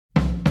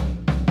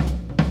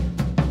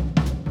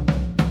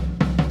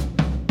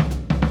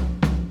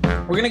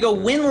We're going to go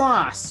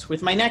win-loss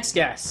with my next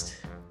guest.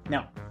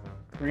 No,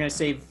 we're going to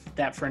save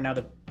that for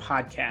another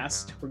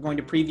podcast. We're going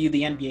to preview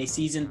the NBA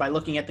season by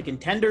looking at the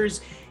contenders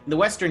in the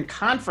Western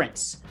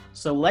Conference.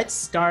 So let's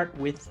start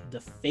with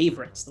the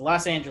favorites, the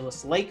Los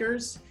Angeles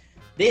Lakers.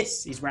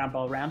 This is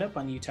Roundball Roundup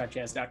on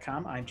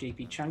UtahJazz.com. I'm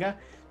JP Chunga,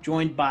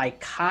 joined by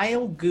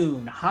Kyle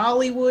Goon,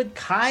 Hollywood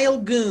Kyle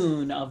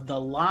Goon of the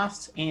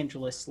Los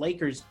Angeles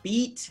Lakers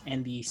beat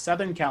and the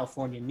Southern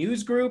California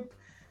News Group.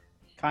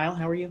 Kyle,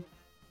 how are you?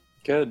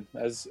 Good.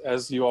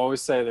 As you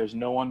always say, there's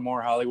no one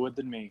more Hollywood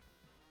than me.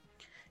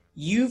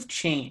 You've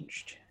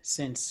changed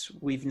since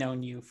we've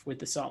known you with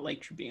the Salt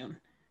Lake Tribune.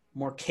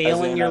 More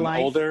kale in your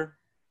life. Older.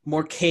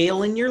 More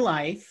kale in your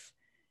life.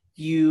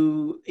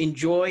 You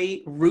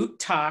enjoy root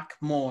talk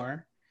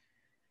more.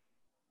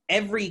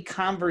 Every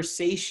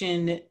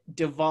conversation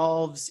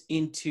devolves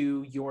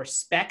into your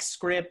spec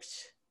script.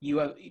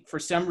 For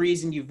some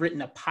reason, you've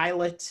written a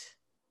pilot.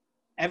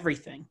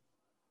 Everything.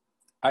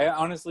 I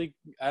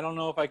don't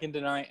know if I can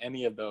deny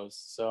any of those.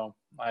 So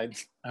I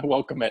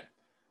welcome it.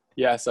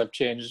 Yes, I've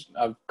changed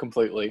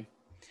completely.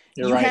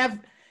 You're right.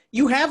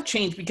 You have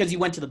changed because you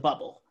went to the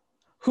bubble.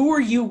 Who were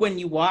you when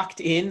you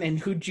walked in, and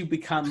who'd you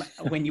become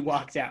when you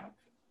walked out?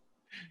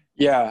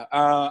 Yeah,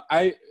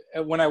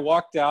 when I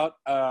walked out,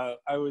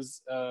 I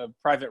was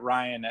Private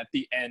Ryan at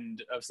the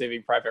end of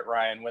Saving Private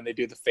Ryan when they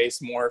do the face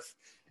morph,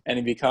 and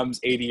he becomes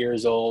 80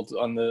 years old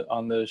on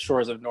the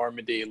shores of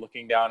Normandy,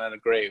 looking down at a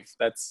grave.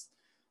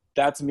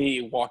 That's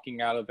me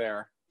walking out of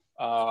there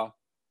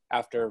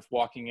after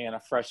walking in a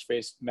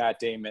fresh-faced Matt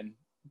Damon,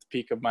 the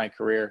peak of my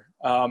career.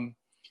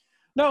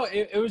 No,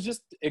 it was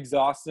just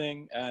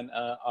exhausting and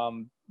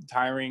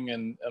tiring,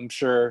 and I'm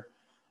sure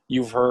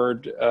you've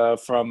heard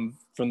from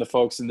the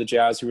folks in the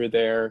Jazz who were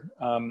there.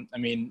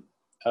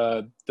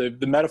 The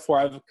metaphor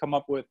I've come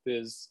up with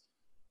is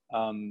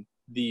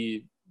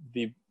the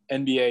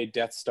NBA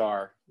Death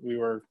Star. We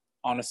were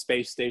on a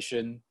space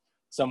station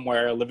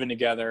somewhere living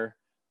together,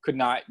 could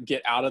not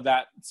get out of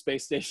that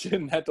space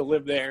station, had to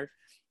live there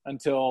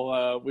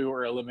until we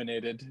were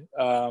eliminated.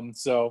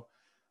 So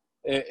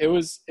it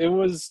was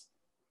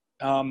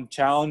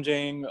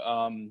challenging,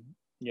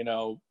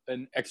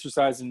 an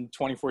exercise in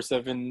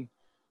 24/7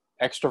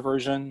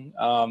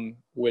 extroversion,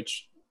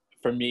 which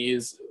for me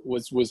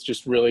was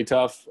just really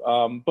tough.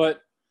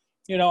 But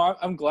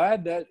I'm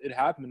glad that it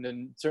happened,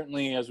 and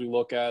certainly as we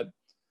look at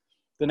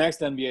the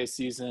next NBA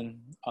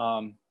season,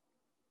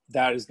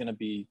 that is going to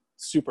be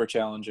super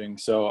challenging.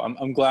 So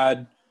I'm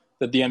glad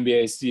that the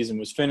NBA season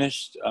was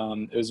finished.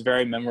 It was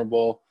very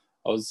memorable.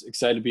 I was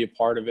excited to be a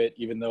part of it,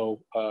 even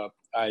though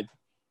I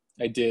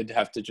did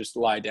have to just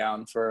lie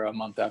down for a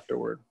month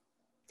afterward.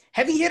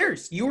 Heavy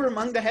hitters. You were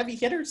among the heavy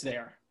hitters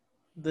there.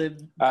 The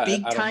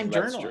big time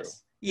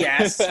journalists.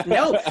 Yes.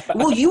 No.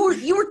 Well,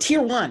 you were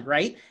tier one,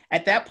 right?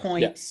 At that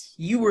point, yes.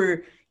 You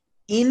were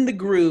in the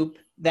group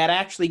that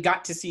actually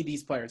got to see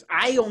these players.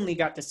 I only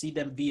got to see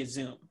them via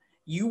Zoom.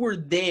 You were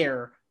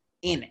there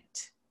in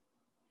it.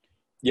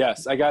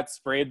 Yes, I got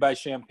sprayed by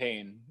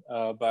champagne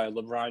by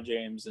LeBron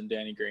James and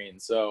Danny Green.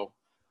 So,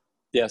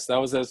 yes, that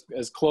was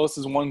as close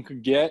as one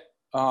could get.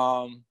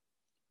 But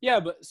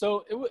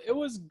so it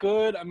was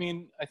good. I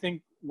mean, I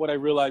think what I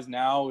realize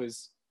now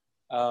is,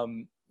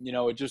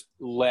 it just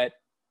let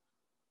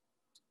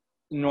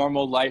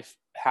normal life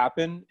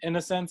happen in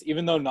a sense.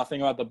 Even though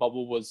nothing about the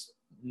bubble was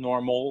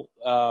normal,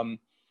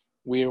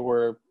 we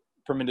were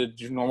permitted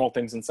to do normal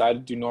things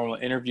inside, do normal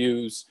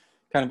interviews,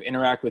 kind of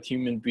interact with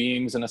human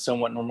beings in a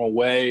somewhat normal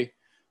way.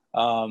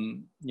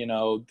 The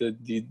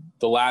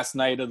last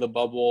night of the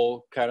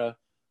bubble, kind of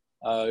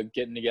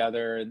getting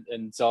together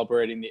and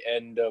celebrating the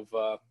end of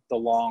the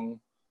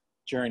long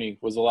journey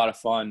was a lot of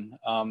fun.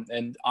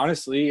 And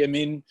honestly, I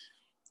mean,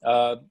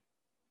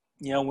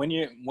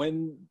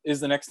 when is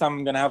the next time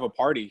I'm going to have a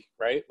party,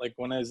 right? Like,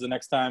 when is the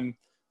next time I'm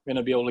going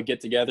to be able to get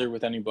together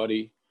with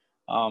anybody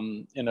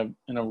in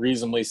a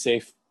reasonably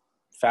safe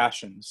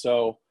fashion?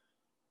 So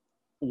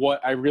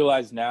what I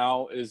realize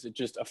now is it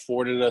just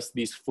afforded us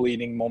these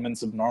fleeting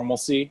moments of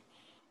normalcy.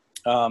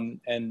 And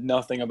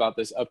nothing about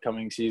this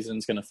upcoming season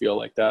is going to feel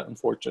like that,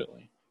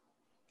 unfortunately.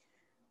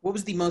 What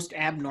was the most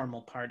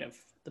abnormal part of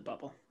the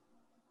bubble?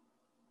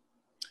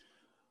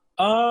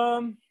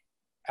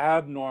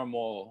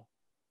 Abnormal.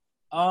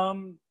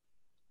 I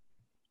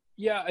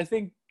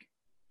think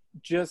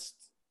just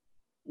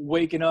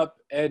waking up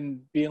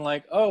and being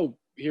like, oh,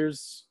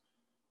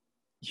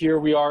 here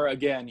we are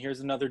again. Here's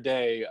another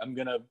day. I'm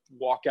going to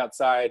walk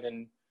outside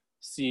and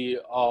see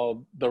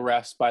all the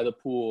refs by the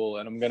pool.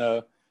 And I'm going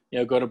to,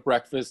 go to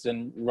breakfast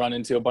and run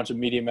into a bunch of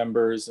media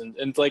members.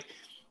 And like,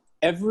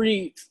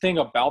 everything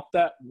about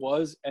that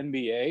was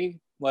NBA.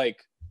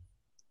 Like,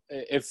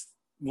 if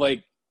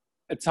like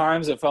at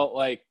times it felt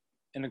like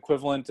an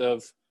equivalent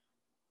of,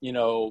 in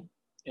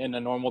a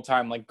normal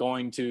time, like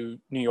going to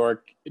New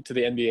York to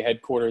the NBA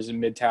headquarters in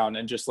Midtown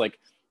and just like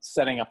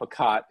setting up a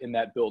cot in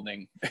that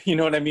building. You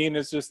know what I mean?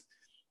 It's just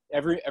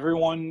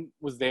everyone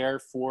was there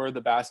for the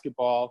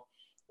basketball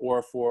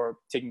or for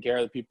taking care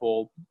of the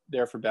people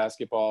there for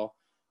basketball.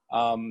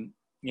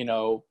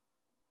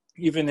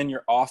 even in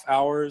your off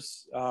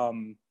hours,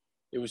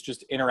 it was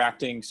just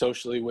interacting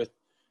socially with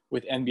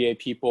NBA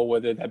people,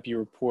 whether that be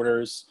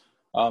reporters,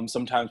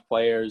 sometimes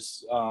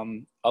players,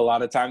 a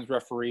lot of times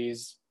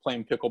referees,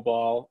 playing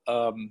pickleball.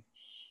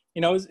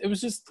 It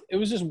was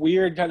just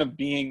weird kind of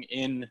being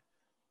in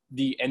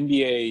the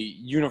NBA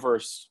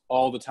universe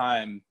all the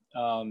time.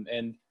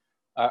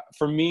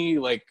 For me,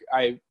 like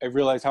I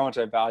realized how much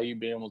I value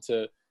being able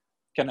to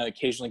kind of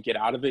occasionally get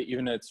out of it,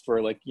 even if it's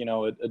for like,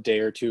 a day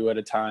or two at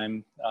a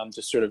time,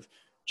 just sort of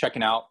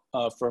checking out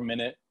for a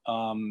minute,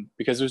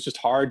 because it was just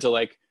hard to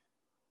like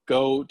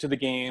go to the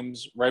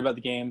games, write about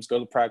the games, go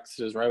to the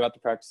practices, write about the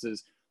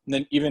practices. And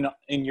then even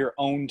in your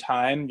own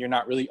time, you're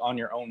not really on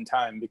your own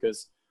time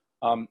because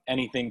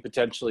anything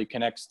potentially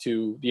connects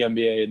to the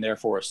NBA and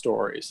therefore a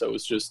story. So it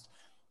was just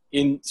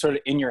in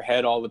your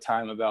head all the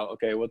time about,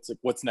 okay,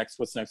 what's next.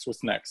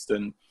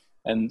 And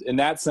in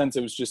that sense,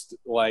 it was just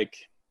like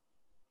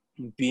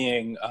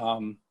being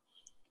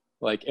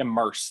like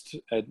immersed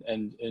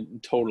and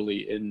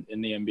totally in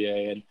the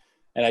NBA.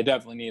 And I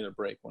definitely needed a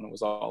break when it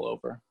was all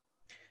over.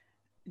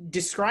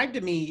 Describe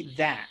to me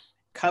that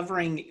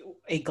covering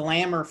a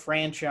glamour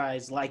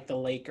franchise like the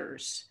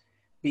Lakers,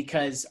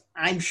 because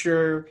I'm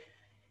sure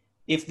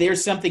if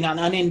there's something on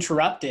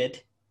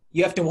Uninterrupted,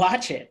 you have to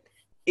watch it.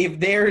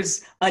 If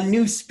there's a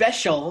new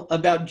special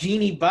about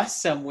Jeannie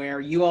Buss somewhere,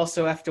 you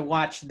also have to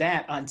watch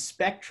that on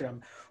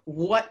Spectrum.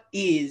 What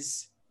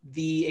is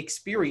the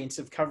experience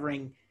of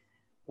covering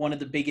one of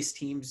the biggest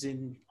teams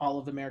in all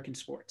of American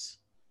sports?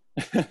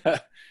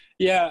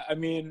 Yeah, I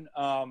mean,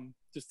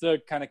 just to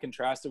kind of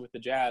contrast it with the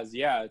Jazz,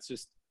 yeah,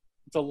 it's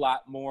a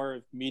lot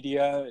more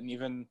media, and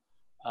even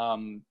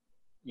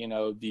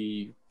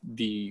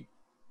the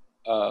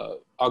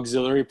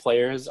auxiliary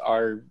players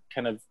are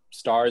kind of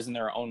stars in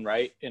their own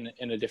right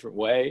in a different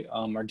way,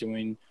 are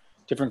doing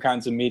different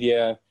kinds of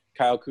media.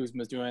 Kyle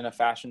Kuzma's doing a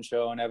fashion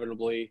show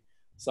inevitably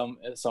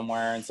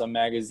somewhere in some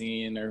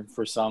magazine or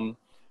for some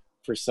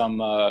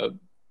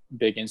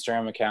big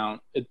Instagram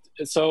account.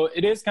 So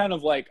it is kind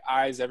of like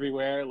eyes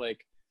everywhere.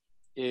 Like,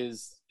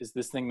 is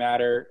this thing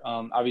matter?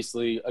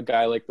 Obviously a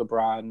guy like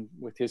LeBron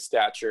with his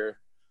stature,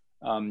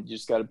 you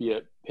just got to be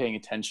paying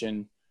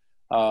attention.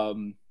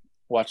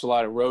 Watch a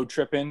lot of Road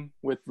Tripping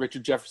with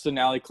Richard Jefferson,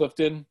 Allie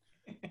Clifton.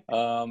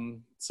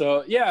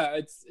 So yeah,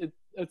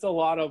 it's a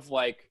lot of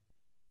like,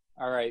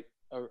 all right,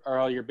 are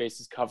all your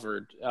bases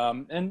covered?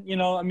 And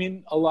I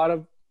mean, a lot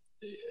of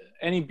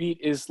any beat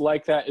is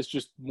like that. It's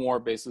just more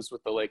basis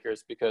with the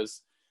Lakers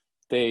because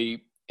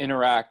they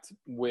interact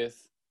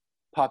with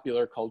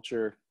popular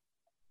culture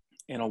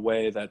in a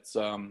way that's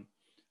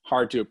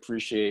hard to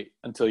appreciate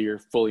until you're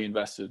fully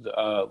invested.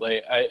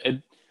 I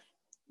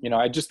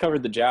just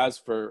covered the Jazz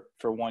for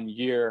 1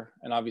 year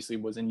and obviously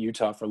was in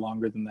Utah for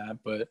longer than that.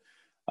 But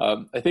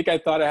I think I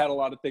thought I had a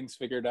lot of things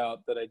figured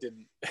out that I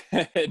didn't.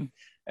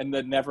 and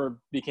that never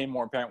became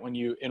more apparent when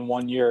you, in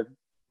 1 year,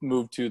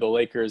 moved to the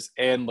Lakers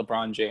and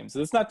LeBron James.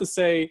 That's not to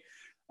say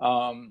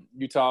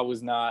Utah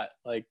was not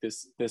like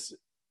this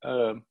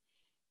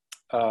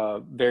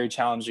very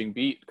challenging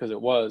beat, because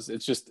it was.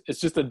 It's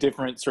just a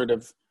different sort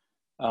of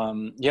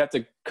you have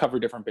to cover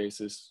different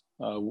bases,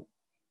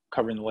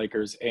 covering the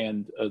Lakers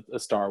and a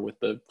star with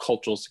the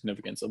cultural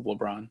significance of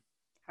LeBron.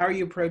 How are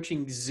you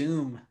approaching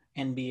Zoom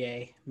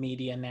NBA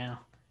media now,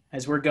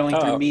 as we're going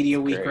through Media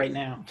Week great. Right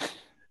now?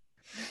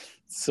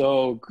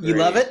 So great. You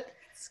love it?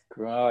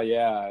 Oh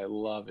yeah, I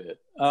love it.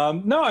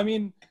 No, I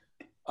mean,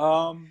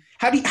 how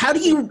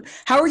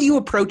are you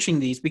approaching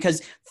these?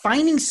 Because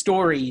finding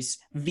stories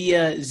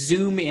via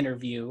Zoom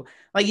interview,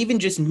 like even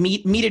just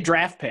meet a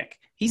draft pick,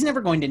 he's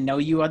never going to know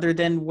you other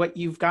than what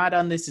you've got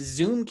on this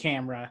Zoom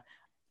camera.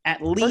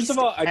 At least, first of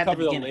all, I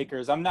cover the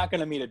Lakers. I'm not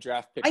going to meet a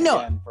draft pick. I know.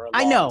 Again for a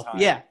long time.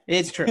 Yeah,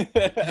 it's true.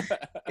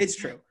 It's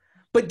true.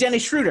 But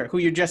Dennis Schroeder, who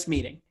you're just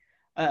meeting,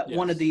 yes.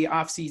 One of the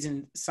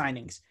off-season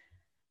signings.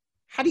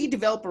 How do you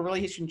develop a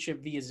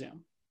relationship via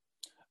Zoom?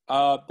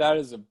 That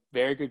is a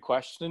very good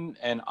question,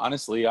 and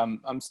honestly,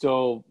 I'm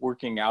still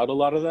working out a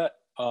lot of that.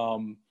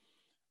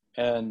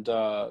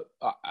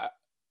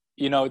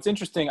 It's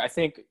interesting. I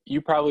think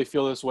you probably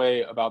feel this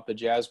way about the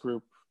Jazz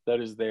group that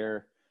is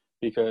there,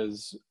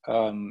 because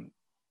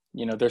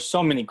there's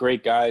so many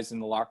great guys in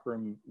the locker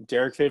room.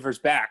 Derek Favors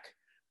back,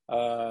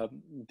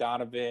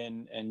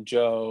 Donovan and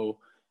Joe,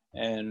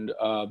 and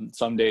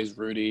some days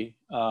Rudy.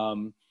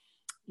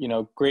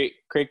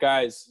 Great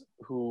guys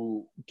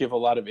who give a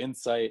lot of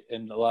insight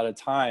and a lot of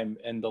time.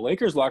 And the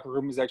Lakers locker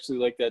room is actually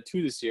like that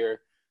too this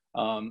year.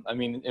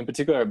 In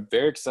particular, I'm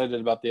very excited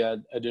about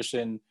the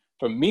addition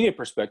from a media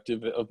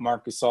perspective of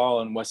Marc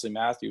Gasol and Wesley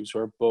Matthews, who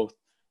are both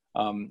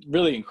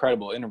really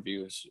incredible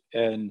interviews.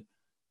 And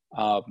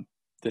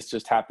this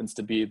just happens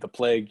to be the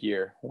plague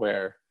year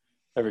where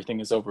everything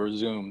is over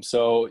Zoom.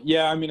 So,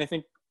 yeah, I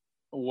think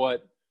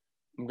what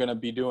I'm going to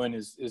be doing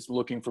is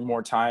looking for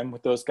more time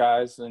with those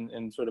guys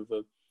and sort of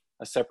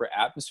a separate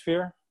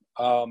atmosphere.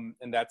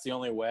 And that's the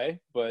only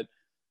way. But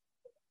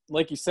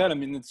like you said,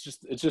 it's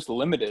just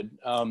limited.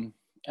 And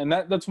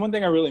that's one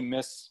thing I really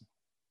miss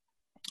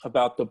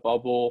about the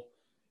bubble,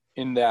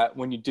 in that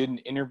when you did an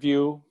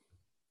interview,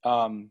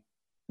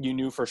 you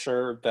knew for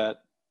sure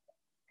that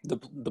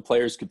the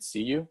players could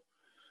see you.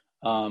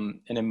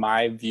 And in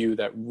my view,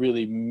 that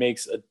really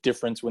makes a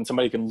difference when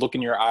somebody can look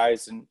in your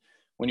eyes and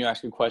when you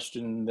ask a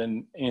question,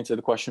 then answer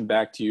the question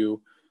back to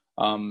you.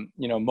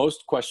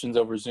 Most questions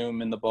over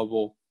Zoom in the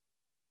bubble,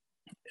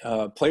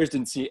 players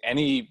didn't see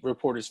any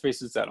reporters'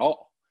 faces at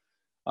all.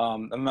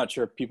 I'm not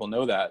sure if people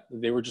know that.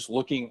 They were just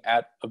looking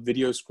at a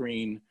video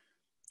screen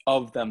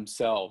of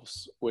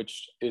themselves,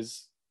 which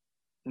is,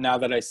 now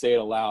that I say it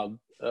aloud,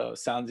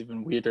 sounds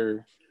even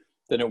weirder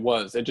than it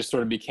was. It just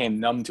sort of became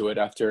numb to it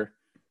after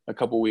a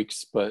couple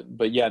weeks.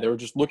 But yeah, they were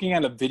just looking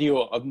at a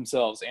video of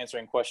themselves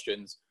answering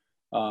questions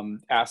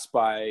asked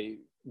by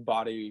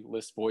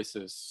bodiless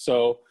voices.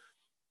 So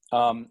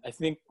I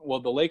think,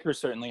 the Lakers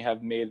certainly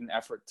have made an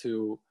effort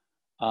to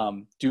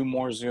do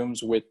more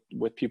Zooms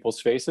with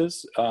people's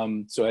faces.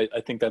 So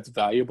I think that's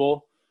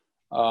valuable.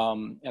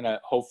 And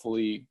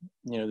hopefully,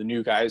 the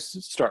new guys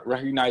start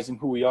recognizing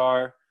who we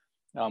are.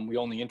 We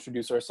only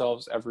introduce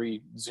ourselves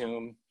every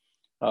Zoom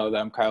that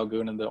I'm Kyle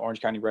Goonan, the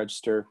Orange County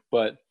Register.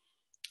 But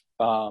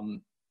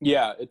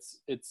yeah,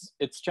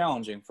 it's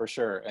challenging for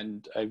sure.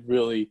 And I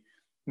really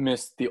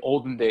miss the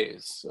olden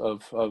days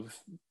of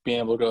being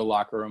able to go to the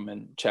locker room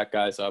and check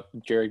guys up.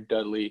 Jared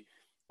Dudley,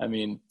 I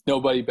mean,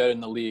 nobody better in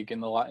the league in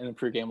the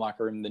pregame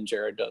locker room than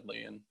Jared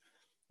Dudley,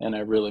 and I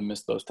really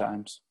miss those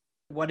times.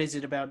 What is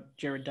it about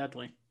Jared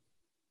Dudley?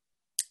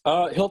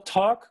 He'll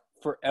talk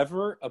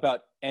forever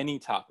about any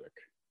topic,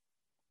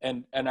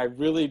 and I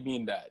really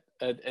mean that.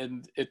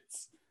 And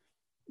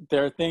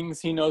there are things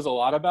he knows a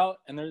lot about,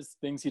 and there's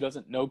things he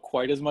doesn't know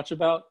quite as much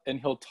about, and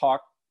he'll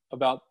talk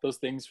about those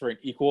things for an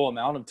equal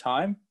amount of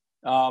time.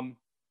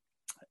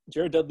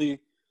 Jared Dudley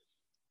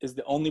is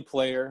the only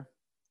player.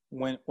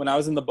 When I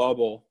was in the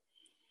bubble,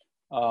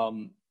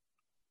 I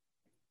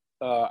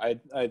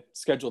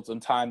scheduled some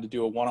time to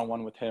do a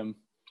one-on-one with him,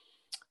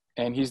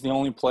 and he's the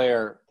only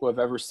player who I've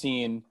ever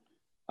seen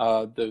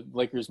the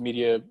Lakers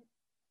media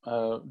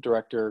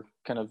director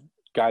kind of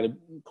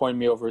pointed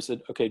me over and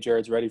said, "Okay,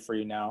 Jared's ready for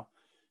you now."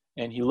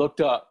 And he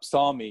looked up,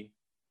 saw me,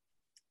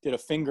 did a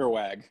finger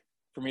wag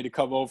for me to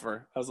come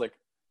over. I was like,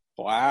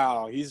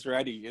 wow, he's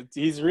ready.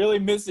 He's really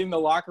missing the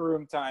locker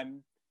room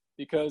time,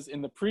 because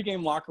in the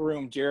pregame locker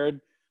room,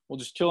 Jared will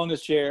just chill in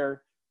his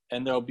chair,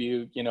 and there'll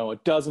be, a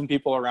dozen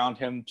people around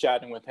him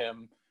chatting with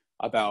him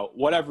about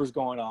whatever's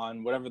going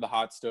on, whatever the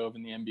hot stove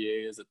in the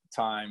NBA is at the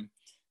time,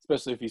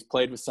 especially if he's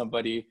played with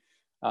somebody.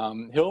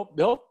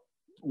 He'll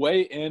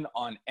weigh in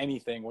on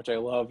anything, which I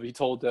love. He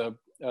told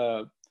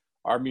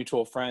our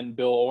mutual friend,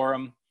 Bill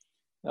Oram,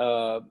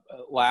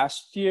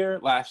 last year,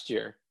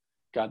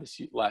 God,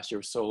 last year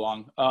was so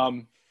long,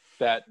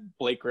 that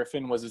Blake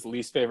Griffin was his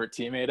least favorite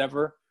teammate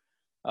ever.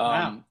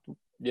 Wow.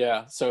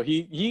 Yeah, so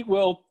he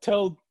will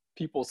tell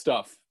people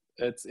stuff.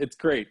 It's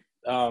great.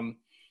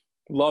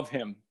 Love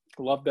him.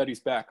 Love that he's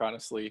back,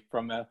 honestly,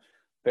 from a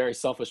very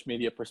selfish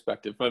media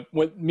perspective. But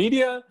with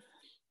media,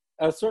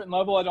 at a certain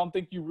level, I don't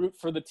think you root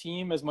for the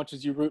team as much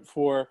as you root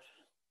for,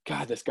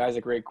 God, this guy's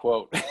a great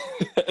quote.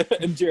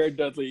 And Jared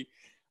Dudley,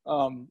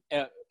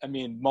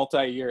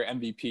 multi-year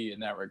MVP in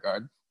that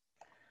regard.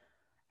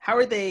 How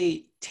are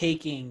they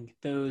taking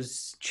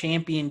those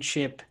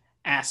championship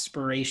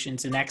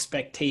aspirations and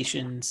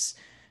expectations?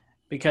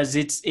 Because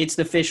it's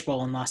the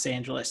Fishbowl in Los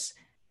Angeles.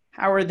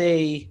 How are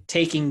they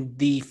taking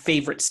the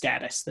favorite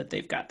status that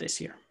they've got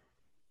this year?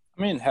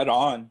 I mean, head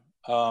on,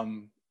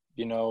 and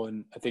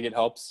I think it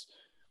helps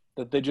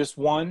that they just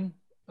won.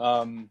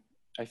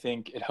 I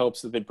think it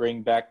helps that they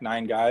bring back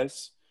 9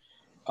 guys.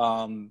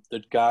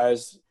 The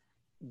guys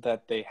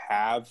that they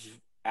have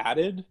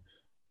added,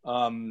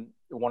 one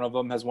of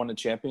them has won a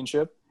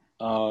championship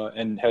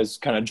and has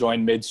kind of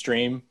joined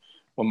midstream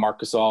when Marc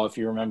Gasol, if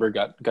you remember,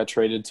 got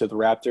traded to the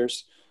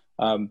Raptors.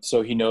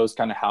 So he knows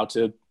kind of how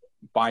to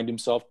bind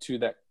himself to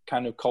that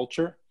kind of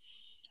culture.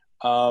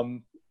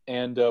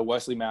 And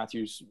Wesley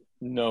Matthews,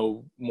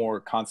 no more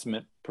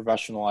consummate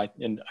professional, I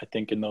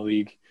think, in the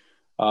league.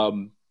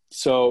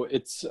 So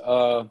it's,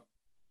 I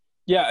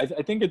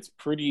think it's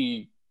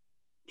pretty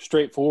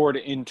straightforward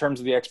in terms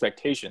of the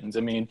expectations.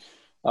 I mean,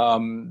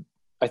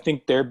 I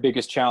think their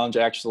biggest challenge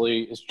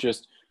actually is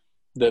just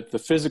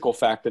the physical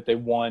fact that they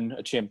won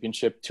a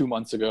championship 2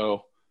 months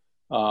ago,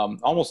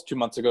 almost 2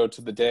 months ago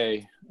to the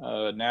day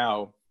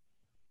now.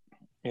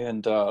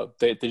 And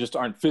they just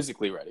aren't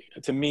physically ready.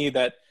 To me,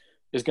 that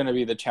is going to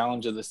be the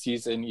challenge of the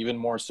season, even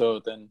more so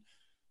than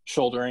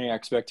shouldering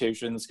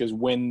expectations, because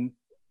when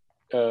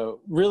has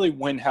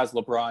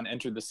LeBron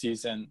entered the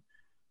season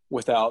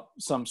without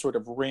some sort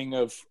of ring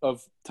of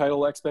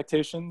title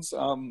expectations?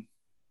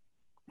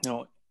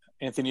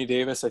 Anthony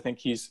Davis, I think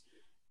he's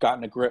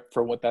gotten a grip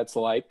for what that's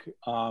like,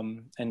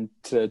 and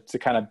to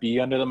kind of be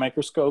under the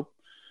microscope.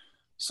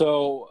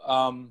 So,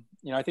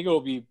 I think it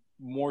will be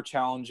more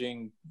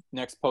challenging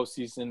next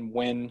postseason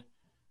when,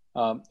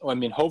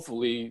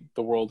 hopefully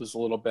the world is a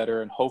little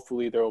better, and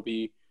hopefully there will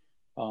be,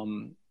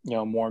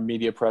 more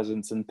media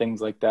presence and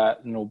things like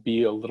that. And it'll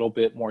be a little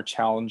bit more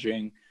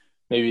challenging,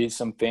 maybe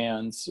some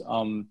fans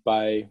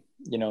by,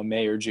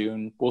 May or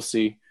June. We'll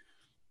see.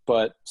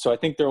 But so I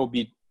think there will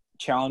be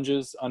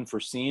challenges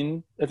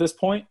unforeseen at this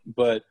point.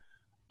 But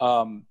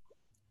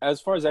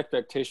as far as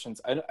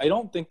expectations, I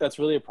don't think that's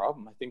really a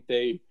problem. I think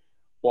they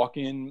walk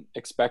in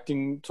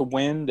expecting to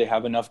win. They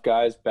have enough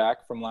guys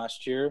back from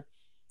last year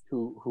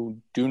who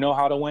do know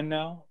how to win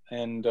now.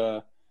 And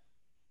I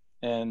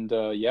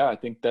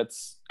think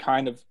that's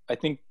I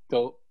think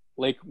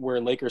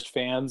where Lakers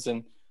fans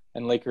and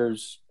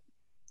Lakers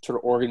sort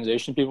of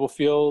organization people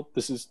feel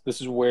this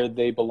is where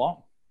they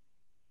belong.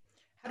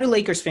 How do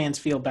Lakers fans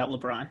feel about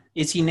LeBron?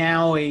 Is he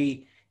now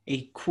a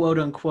quote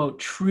unquote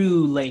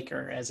true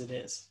Laker as it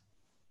is?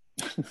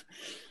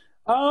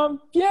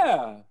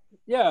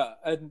 Yeah.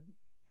 And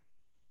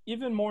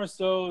even more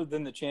so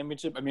than the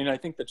championship. I mean, I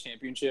think the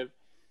championship,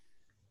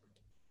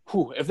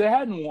 if they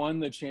hadn't won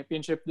the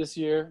championship this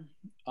year,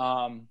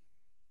 I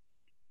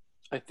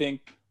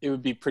think it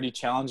would be pretty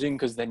challenging,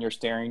 because then you're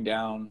staring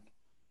down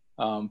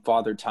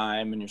Father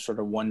Time and you're sort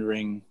of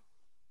wondering,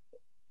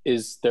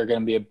 is there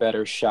going to be a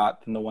better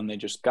shot than the one they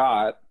just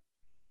got?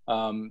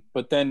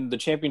 But then the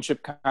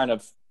championship kind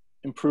of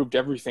improved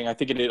everything. I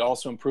think it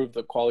also improved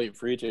the quality of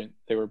free agent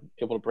they were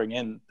able to bring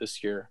in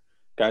this year.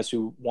 Guys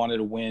who wanted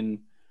to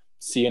win,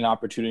 see an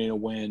opportunity to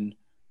win,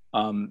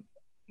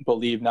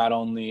 believe not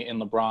only in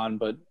LeBron,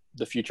 but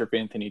the future of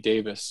Anthony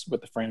Davis with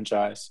the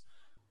franchise.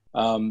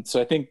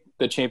 So I think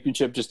the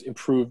championship just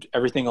improved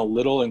everything a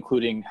little,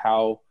 including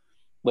how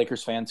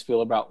Lakers fans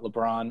feel about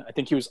LeBron. I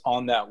think he was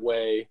on that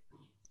way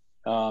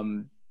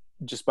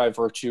just by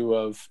virtue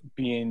of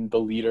being the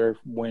leader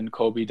when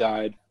Kobe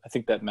died. I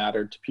think that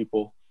mattered to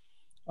people.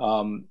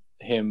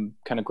 Him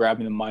kind of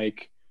grabbing the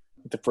mic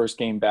at the first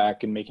game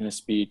back and making a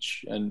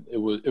speech. And it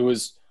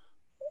was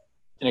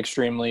an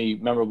extremely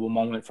memorable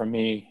moment for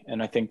me,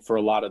 and I think for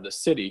a lot of the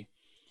city.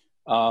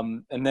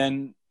 And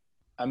then,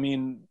 I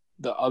mean,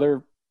 the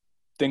other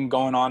thing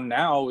going on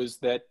now is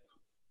that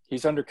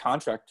he's under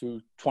contract to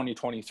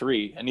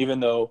 2023. And even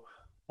though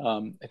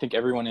I think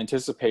everyone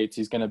anticipates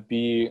he's going to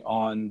be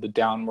on the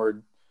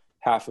downward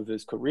half of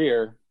his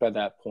career by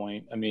that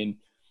point, I mean,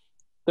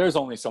 there's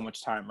only so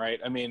much time, right?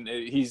 I mean,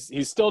 he's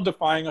still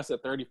defying us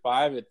at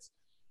 35.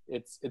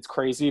 It's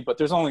crazy, but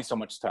there's only so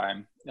much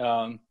time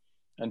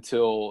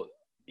until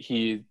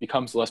he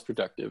becomes less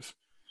productive.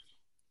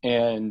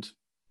 And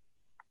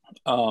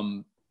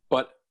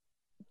but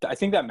I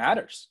think that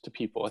matters to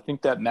people. I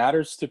think that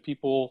matters to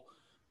people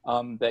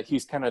that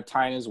he's kind of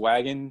tying his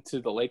wagon to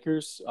the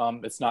Lakers.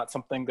 It's not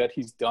something that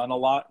he's done a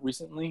lot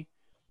recently.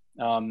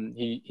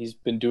 He's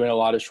been doing a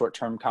lot of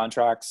short-term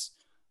contracts,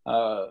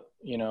 1-1,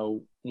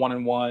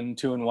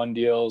 2-1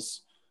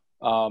 deals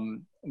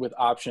with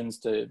options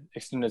to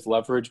extend his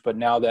leverage. But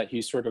now that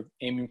he's sort of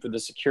aiming for the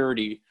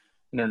security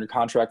and under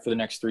contract for the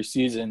next 3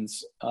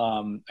 seasons,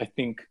 I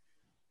think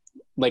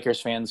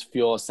Lakers fans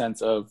feel a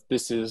sense of,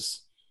 this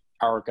is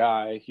our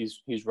guy.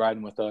 He's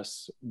riding with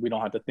us. We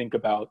don't have to think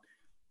about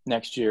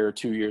next year or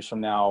 2 years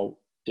from now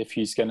if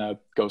he's going to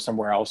go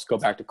somewhere else, go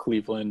back to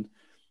Cleveland,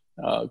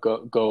 or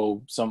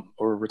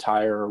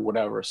retire or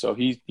whatever. So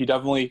he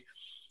definitely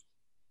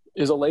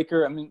is a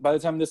Laker. I mean, by the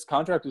time this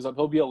contract is up,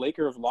 he'll be a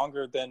Laker of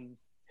longer than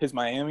his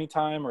Miami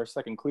time or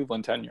second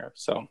Cleveland tenure.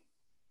 So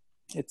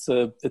it's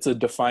a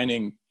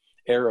defining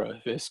era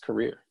of his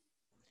career.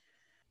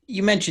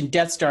 You mentioned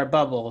Death Star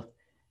bubble.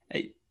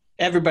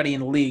 Everybody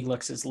in the league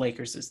looks at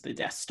Lakers as the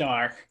Death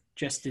Star,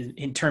 just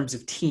in terms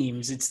of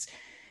teams.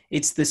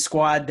 It's the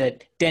squad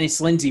that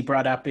Dennis Lindsay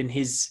brought up in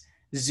his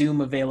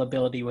Zoom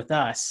availability with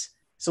us.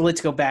 So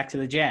let's go back to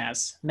the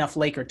Jazz. Enough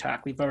Laker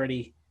talk. We've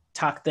already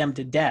talked them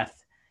to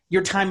death.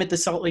 Your time at the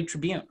Salt Lake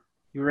Tribune.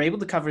 You were able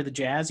to cover the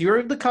Jazz. You were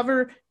able to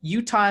cover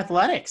Utah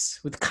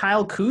Athletics with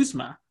Kyle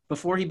Kuzma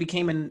before he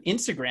became an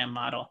Instagram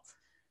model.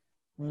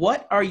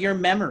 What are your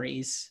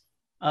memories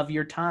of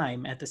your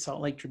time at the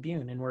Salt Lake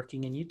Tribune and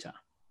working in Utah?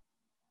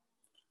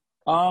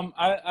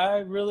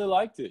 I really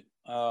liked it.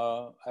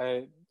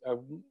 I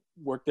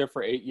worked there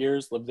for 8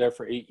 years, lived there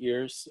for 8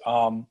 years.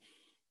 I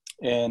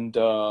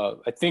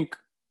think,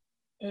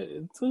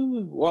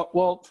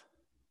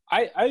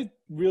 I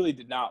really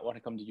did not want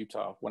to come to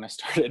Utah when I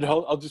started.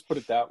 I'll just put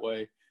it that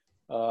way.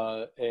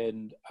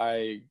 And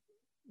I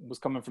was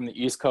coming from the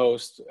East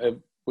Coast. I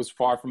was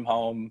far from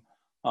home.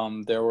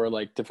 There were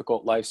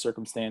difficult life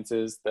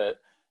circumstances that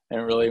I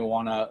didn't really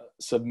want to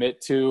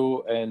submit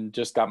to, and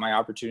just got my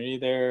opportunity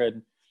there.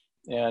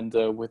 And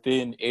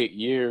within 8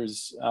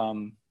 years,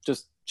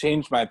 just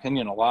changed my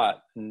opinion a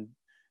lot, and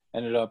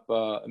ended up,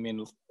 a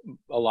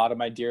lot of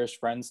my dearest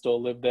friends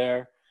still live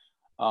there.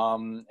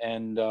 And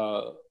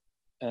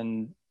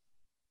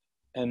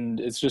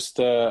it's just,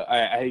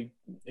 I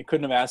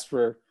couldn't have asked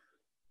for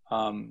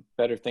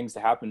better things to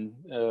happen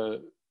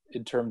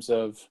in terms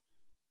of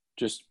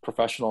just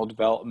professional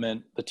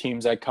development, the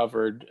teams I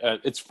covered.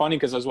 It's funny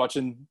because I was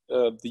watching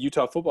the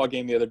Utah football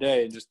game the other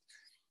day, and just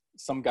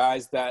some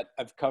guys that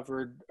I've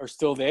covered are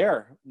still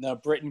there.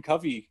 Britton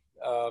Covey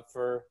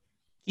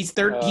he's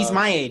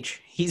my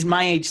age. He's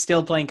my age,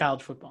 still playing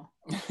college football.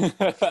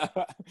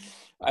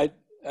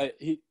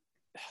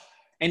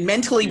 And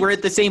mentally, we're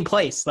at the same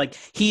place.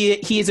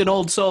 He is an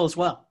old soul as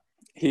well.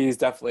 He's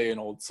definitely an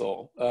old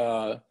soul.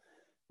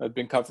 I've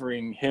been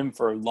covering him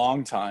for a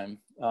long time.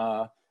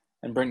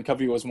 And Brenton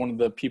Covey was one of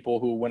the people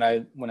who, when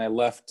I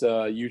left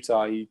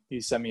Utah,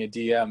 he sent me a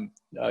DM,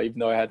 even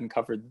though I hadn't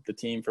covered the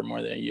team for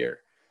more than a year.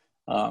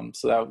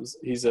 So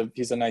he's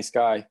a nice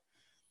guy,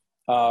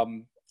 a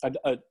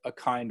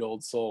kind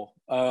old soul.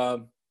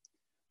 But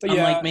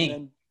Unlike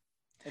me.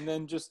 And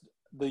then just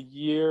the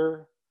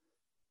year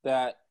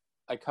that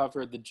I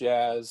covered the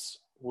Jazz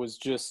was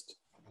just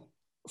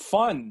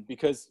fun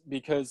because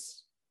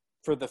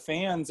for the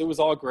fans it was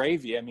all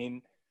gravy. I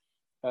mean,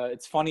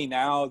 it's funny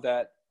now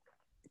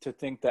to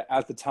think that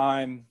at the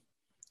time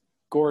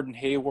Gordon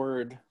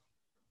Hayward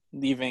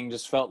leaving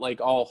just felt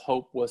like all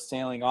hope was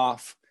sailing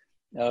off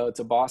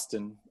to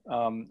Boston,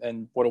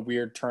 and what a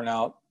weird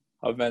turnout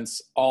of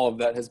events all of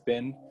that has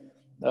been.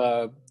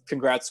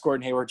 Congrats,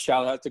 Gordon Hayward.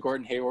 Shout out to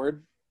Gordon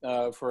Hayward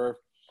for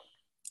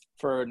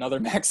another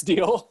max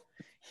deal.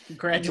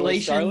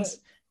 Congratulations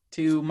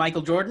to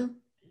Michael Jordan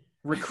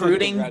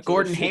recruiting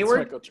Gordon Hayward.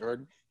 Michael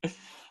Jordan.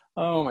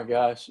 Oh my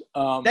gosh.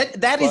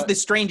 That is the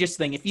strangest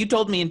thing. If you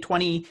told me in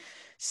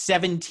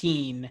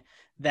 2017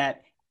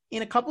 that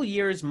in a couple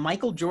years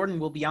Michael Jordan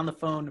will be on the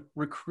phone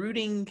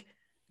recruiting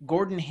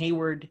Gordon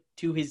Hayward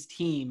to his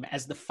team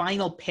as the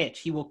final pitch,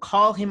 he will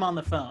call him on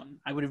the phone,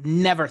 I would have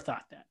never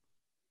thought that.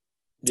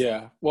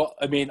 Yeah. Well,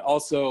 I mean,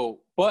 also,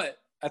 but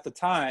at the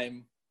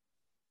time,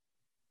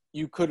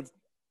 you could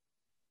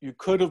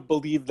have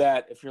believed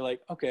that if you're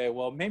like, okay,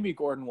 well, maybe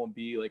Gordon will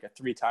be like a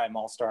 3-time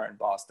All-Star in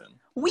Boston.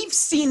 We've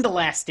seen The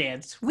Last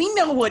Dance. We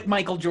know what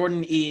Michael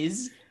Jordan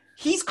is.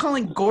 He's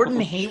calling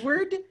Gordon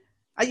Hayward.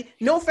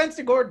 No offense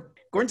to Gordon.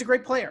 Gordon's a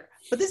great player.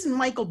 But this is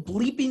Michael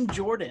bleeping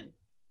Jordan.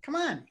 Come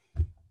on.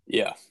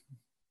 Yeah.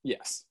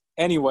 Yes.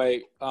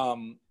 Anyway,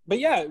 but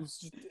yeah, it was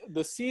just,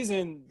 the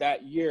season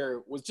that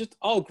year was just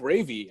all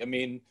gravy. I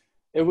mean,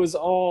 it was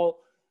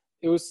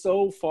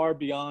so far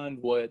beyond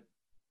what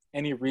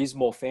any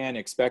reasonable fan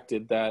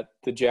expected that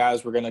the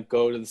Jazz were going to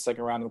go to the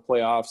second round of the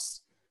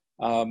playoffs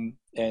and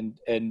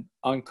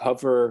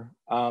uncover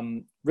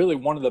really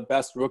one of the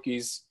best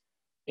rookies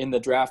in the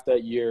draft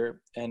that year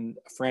and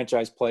a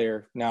franchise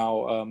player,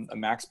 now a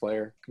max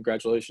player.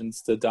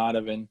 Congratulations to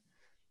Donovan.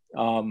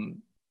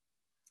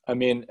 I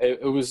mean,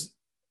 it was,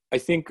 I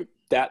think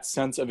that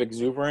sense of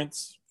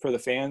exuberance for the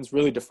fans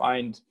really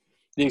defined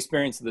the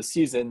experience of the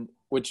season,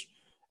 which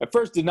at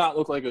first did not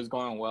look like it was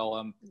going well.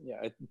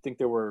 I think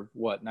there were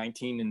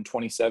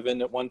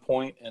 19-27 at one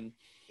point, and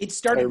it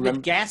started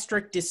with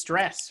gastric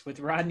distress with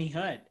Rodney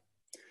Hood.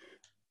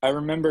 I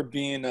remember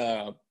being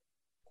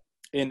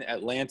in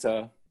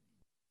Atlanta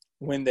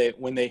when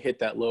they hit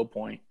that low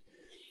point,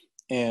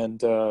 and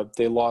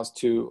they lost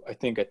to, I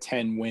think, a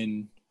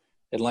 10-win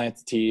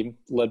Atlanta team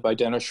led by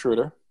Dennis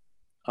Schroeder.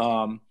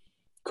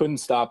 Couldn't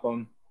stop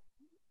them,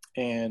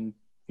 and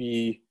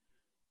we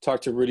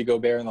talked to Rudy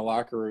Gobert in the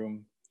locker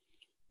room,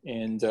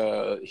 and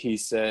he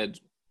said,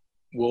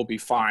 "We'll be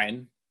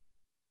fine."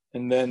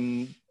 And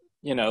then,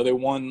 they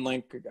won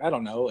like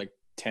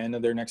 10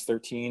 of their next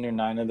 13 or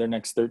 9 of their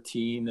next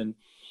 13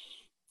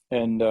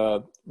 and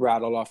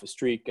rattled off a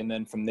streak. And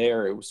then from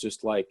there, it was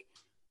just like,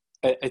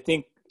 I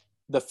think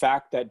the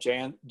fact that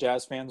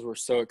Jazz fans were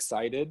so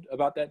excited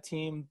about that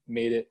team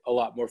made it a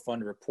lot more fun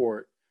to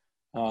report,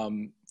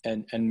 and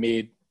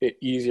made it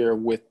easier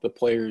with the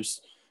players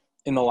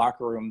in the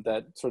locker room.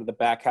 That sort of the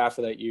back half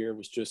of that year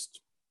was just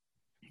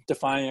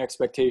defining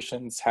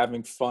expectations,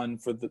 having fun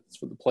for the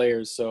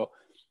players. So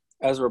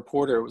as a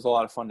reporter, it was a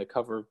lot of fun to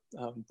cover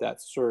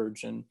that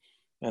surge and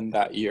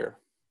that year.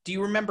 Do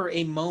you remember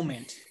a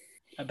moment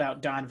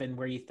about Donovan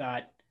where you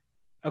thought,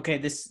 okay,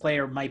 this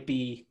player might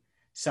be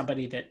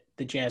somebody that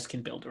the Jazz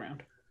can build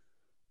around?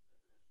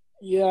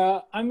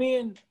 Yeah, I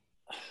mean,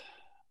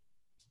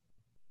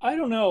 I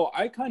don't know.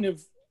 I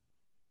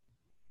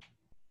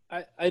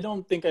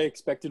don't think I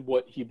expected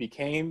what he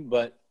became,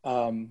 but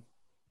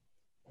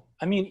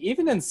I mean,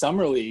 even in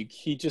Summer League,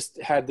 he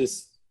just had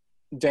this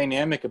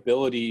dynamic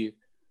ability.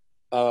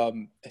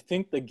 I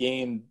think the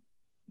game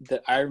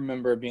that I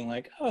remember being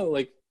like, oh,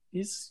 like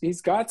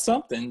he's got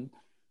something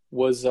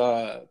was,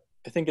 I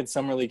think in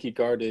Summer League he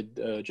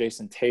guarded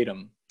Jason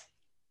Tatum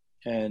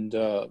and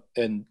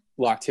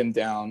locked him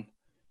down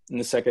in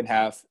the second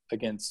half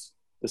against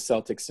the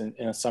Celtics in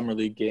a Summer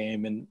League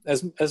game. And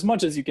as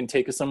much as you can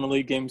take a Summer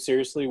League game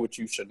seriously, which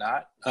you should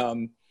not,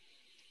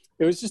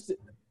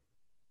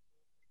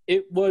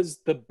 it was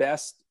the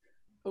best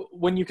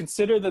when you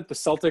consider that the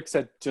Celtics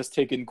had just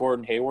taken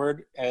Gordon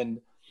Hayward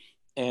and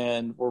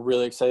were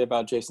really excited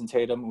about Jason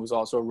Tatum, who was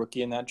also a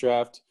rookie in that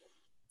draft.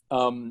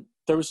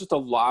 There was just a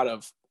lot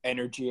of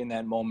energy in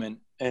that moment,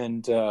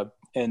 and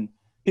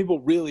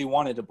people really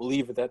wanted to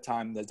believe at that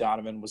time that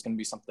Donovan was going to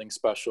be something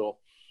special.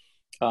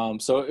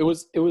 So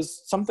it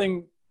was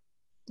something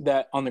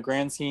that on the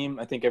grand scheme,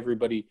 I think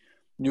everybody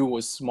knew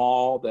was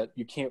small, that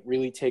you can't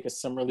really take a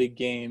Summer League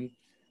game,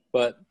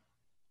 but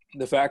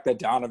the fact that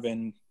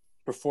Donovan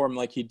performed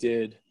like he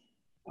did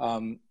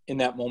in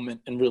that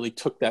moment and really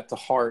took that to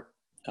heart,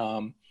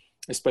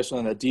 especially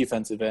on the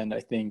defensive end,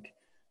 I think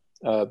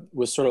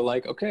was sort of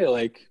like, okay,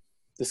 like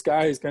this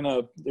guy is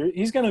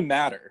he's gonna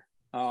matter.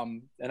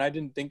 And I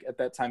didn't think at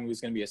that time he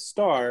was gonna be a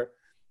star,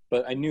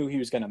 but I knew he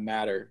was gonna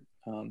matter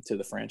to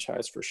the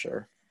franchise for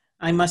sure.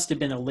 I must have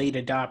been a late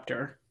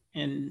adopter,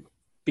 and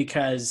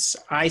because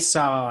I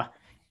saw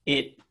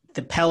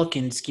the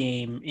Pelicans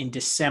game in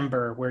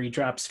December where he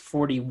drops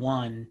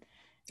 41,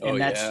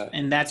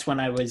 and that's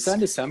when I was. Is that in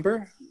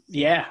December?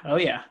 Yeah. Oh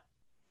yeah.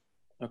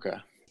 Okay.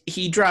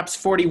 He drops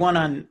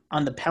 41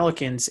 on the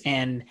Pelicans,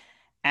 and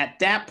at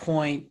that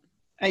point,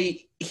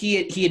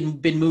 he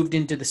had been moved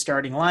into the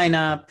starting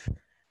lineup.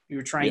 We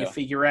were trying to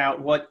figure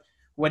out what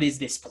is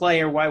this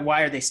player?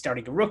 Why are they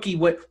starting a rookie?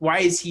 Why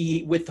is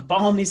he with the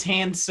ball in his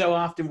hands so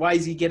often? Why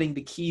is he getting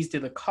the keys to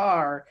the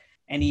car?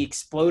 And he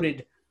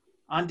exploded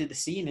onto the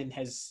scene and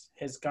has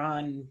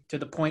gone to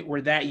the point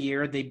where that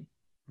year they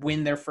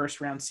win their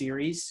first round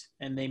series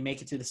and they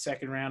make it to the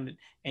second round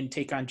and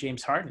take on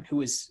James Harden, who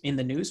was in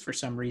the news for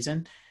some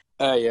reason.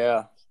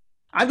 Yeah.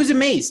 I was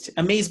amazed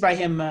by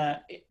him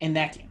in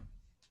that game.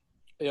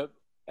 Yep.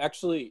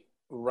 Actually,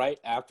 right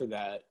after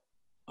that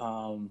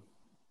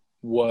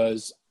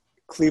was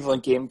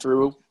Cleveland came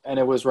through, and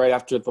it was right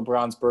after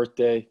LeBron's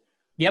birthday.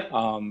 Yep.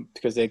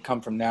 Because they'd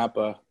come from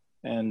Napa,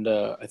 and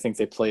I think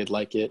they played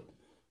like it.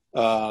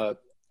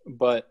 But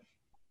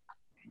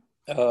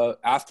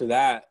after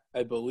that,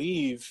 I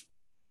believe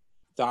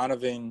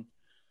Donovan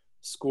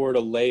scored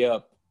a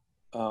layup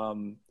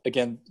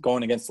again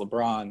going against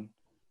LeBron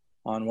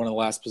on one of the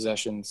last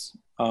possessions,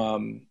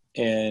 and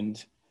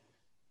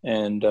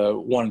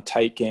won a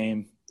tight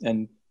game,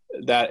 and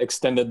that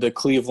extended the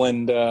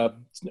Cleveland the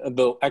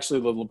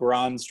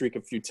LeBron streak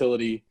of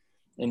futility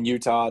in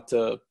Utah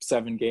to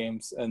 7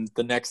 games. And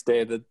the next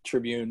day, the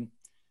Tribune,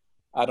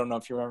 I don't know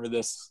if you remember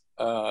this,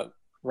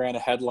 ran a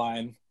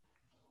headline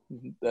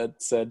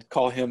that said,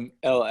 "Call him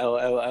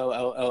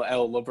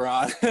LLLLLL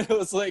LeBron."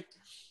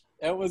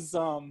 It was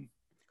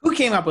who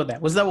came up with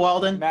that? Was that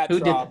Walden? Matt Who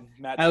Traub, did?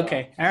 Matt Traub,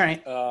 okay, all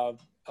right.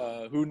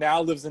 who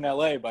now lives in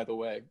LA, by the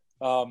way.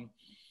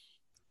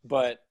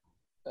 But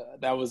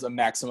that was a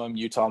maximum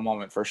Utah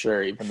moment for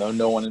sure, even though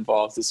no one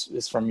involved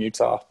is from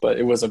Utah. But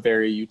it was a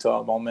very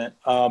Utah moment.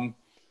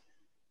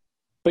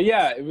 But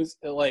yeah, it was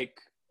like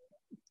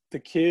the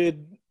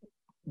kid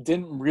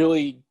didn't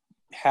really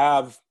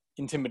have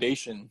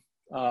intimidation,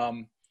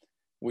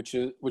 which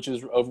is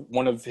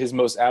one of his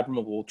most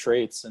admirable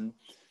traits. And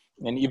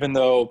even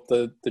though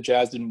the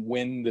Jazz didn't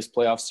win this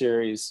playoff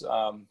series,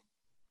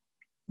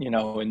 in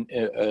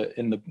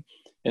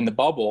the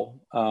bubble,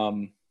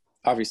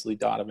 obviously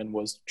Donovan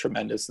was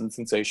tremendous and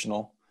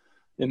sensational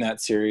in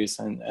that series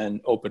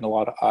and opened a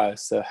lot of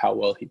eyes to how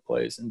well he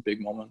plays in big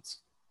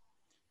moments.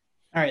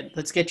 All right,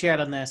 let's get you out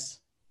on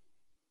this.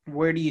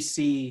 Where do you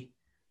see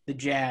the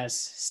Jazz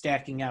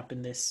stacking up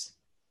in this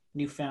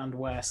newfound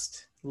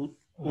West?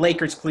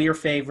 Lakers clear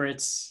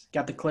favorites,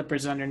 got the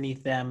Clippers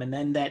underneath them, and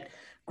then that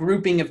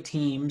grouping of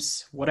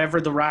teams,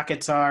 whatever the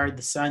Rockets are,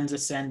 the Suns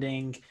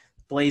ascending,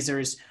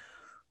 Blazers.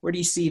 Where do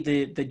you see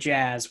the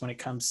Jazz when it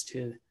comes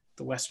to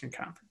the Western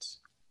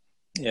Conference?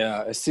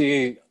 Yeah, I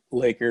see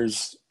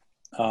Lakers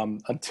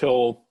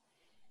until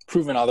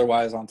proven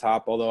otherwise on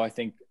top, although I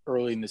think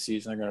early in the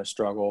season they're going to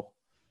struggle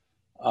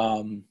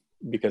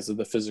because of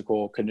the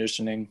physical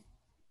conditioning.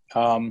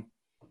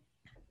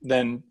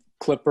 Then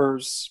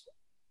Clippers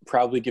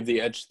probably give the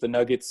edge to the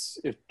Nuggets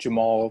if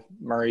Jamal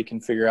Murray can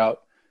figure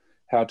out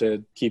how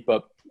to keep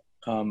up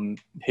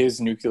his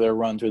nuclear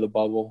run through the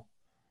bubble.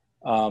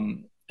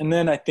 And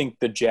then I think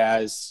the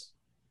Jazz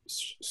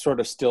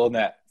sort of still in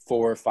that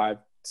 4, 5,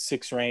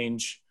 6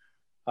 range.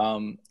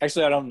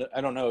 Actually, I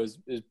don't know. Is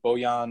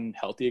Bojan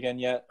healthy again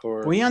yet?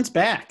 Or Bojan's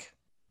back.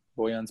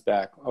 Bojan's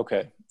back.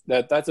 Okay,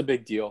 that's a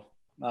big deal.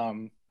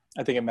 I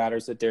think it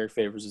matters that Derek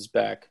Favors is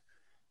back.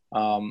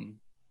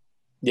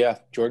 Yeah,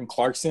 Jordan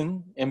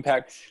Clarkson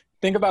impact.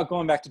 Think about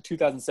going back to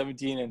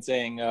 2017 and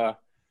saying,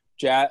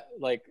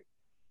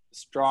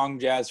 strong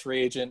Jazz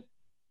free agent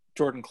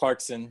Jordan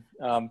Clarkson,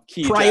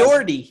 key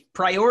priority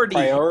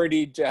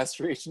Jazz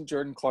free agent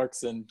Jordan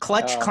Clarkson,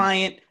 clutch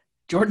client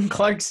Jordan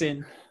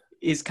Clarkson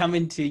is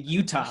coming to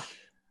Utah.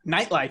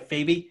 Nightlife,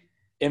 baby.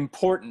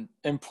 Important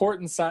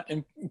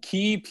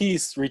key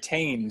piece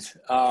retained.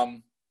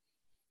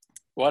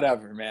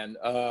 Whatever, man.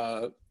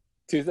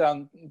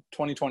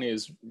 2020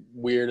 is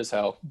weird as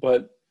hell,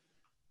 but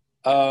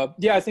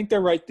yeah, I think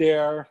they're right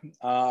there.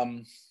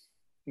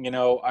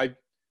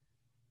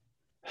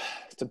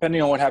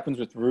 Depending on what happens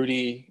with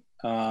Rudy,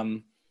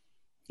 I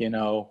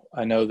know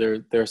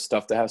there's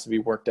stuff that has to be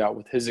worked out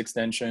with his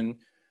extension.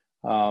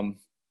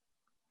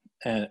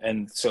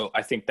 And so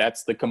I think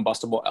that's the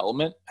combustible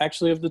element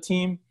actually of the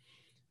team.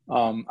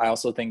 I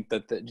also think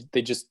that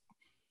they just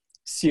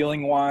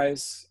ceiling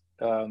wise,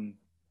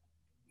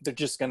 they're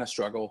just going to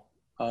struggle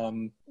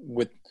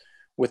with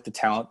the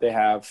talent they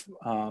have.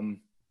 I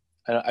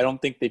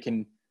don't think they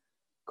can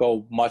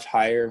go much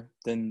higher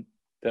than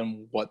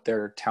what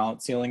their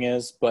talent ceiling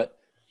is, but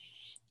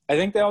I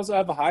think they also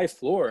have a high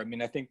floor. I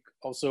mean, I think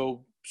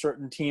also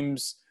certain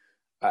teams,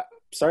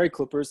 sorry,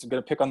 Clippers, I'm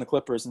going to pick on the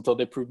Clippers until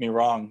they prove me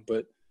wrong,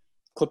 but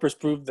Clippers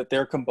proved that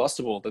they're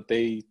combustible, that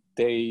they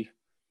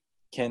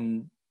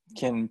can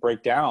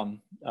break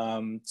down.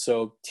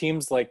 So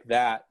teams like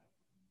that,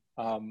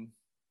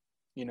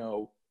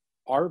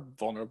 are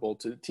vulnerable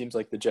to teams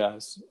like the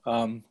Jazz.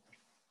 And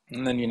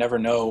then you never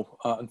know.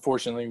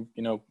 Unfortunately,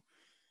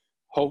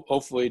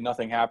 hopefully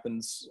nothing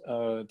happens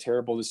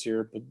terrible this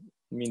year. But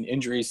I mean,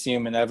 injuries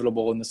seem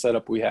inevitable in the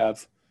setup we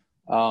have.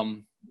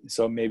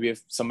 So maybe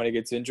if somebody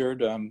gets injured,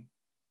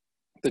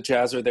 the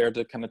Jazz are there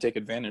to kind of take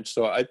advantage.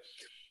 So I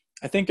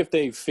think if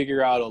they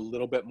figure out a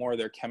little bit more of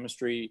their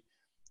chemistry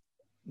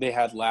they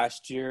had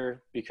last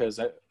year, because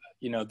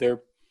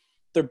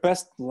their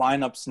best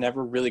lineups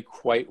never really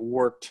quite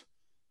worked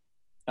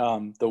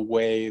the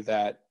way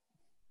that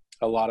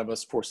a lot of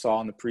us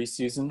foresaw in the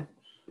preseason.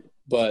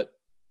 But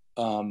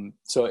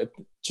so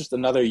just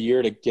another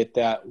year to get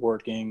that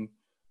working,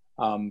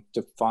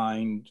 to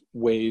find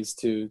ways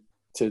to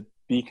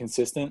be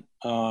consistent.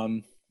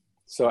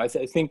 So I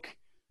think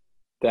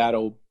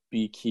that'll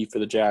be key for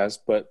the Jazz.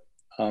 But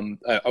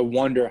I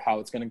wonder how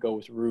it's going to go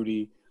with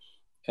Rudy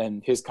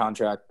and his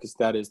contract, because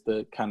that is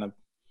the kind of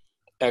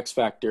X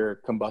factor,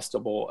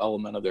 combustible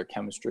element of their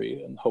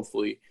chemistry, and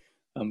hopefully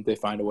they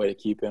find a way to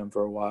keep him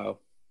for a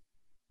while.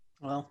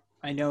 Well,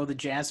 I know the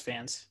Jazz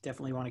fans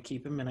definitely want to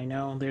keep him, and I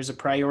know there's a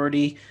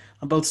priority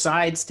on both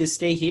sides to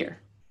stay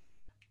here.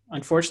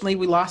 Unfortunately,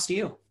 we lost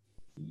you.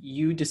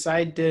 You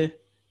decide to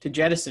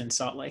jettison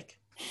Salt Lake,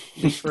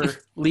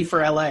 leave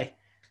for LA.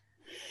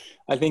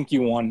 I think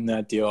you won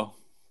that deal.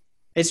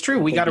 It's true.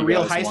 We got a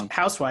Real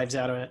Housewives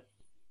out of it.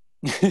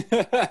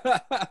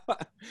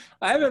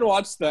 I haven't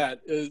watched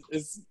that.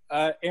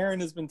 Aaron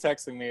has been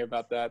texting me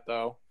about that,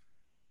 though.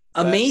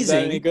 Is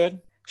that any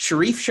good?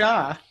 Sharif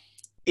Shah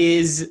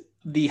is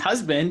the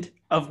husband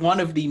of one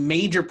of the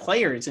major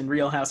players in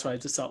Real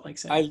Housewives of Salt Lake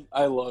City.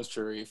 I love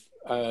Sharif.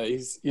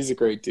 He's a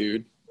great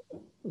dude.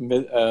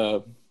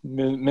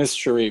 Miss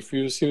Sharif.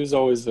 He was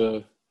always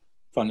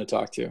fun to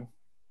talk to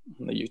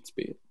on the youth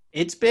beat.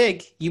 It's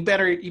big. You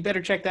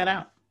better check that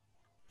out.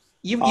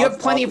 You have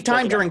plenty of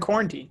time during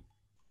quarantine.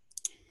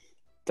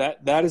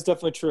 That is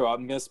definitely true.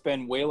 I'm going to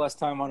spend way less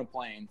time on a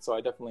plane, so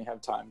I definitely have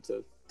time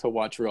to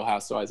watch Real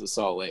Housewives of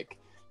Salt Lake.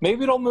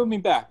 Maybe it'll move me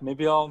back.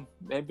 Maybe I'll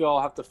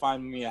have to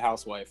find me a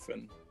housewife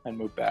and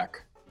move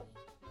back.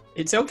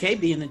 It's okay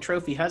being the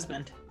trophy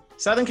husband.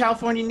 Southern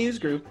California News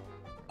Group.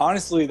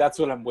 Honestly, that's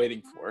what I'm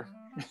waiting for.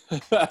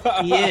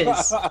 He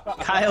is.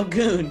 Kyle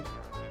Goon,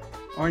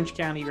 Orange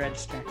County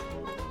Register.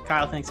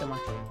 Kyle, thanks so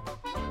much.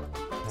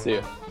 See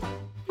you.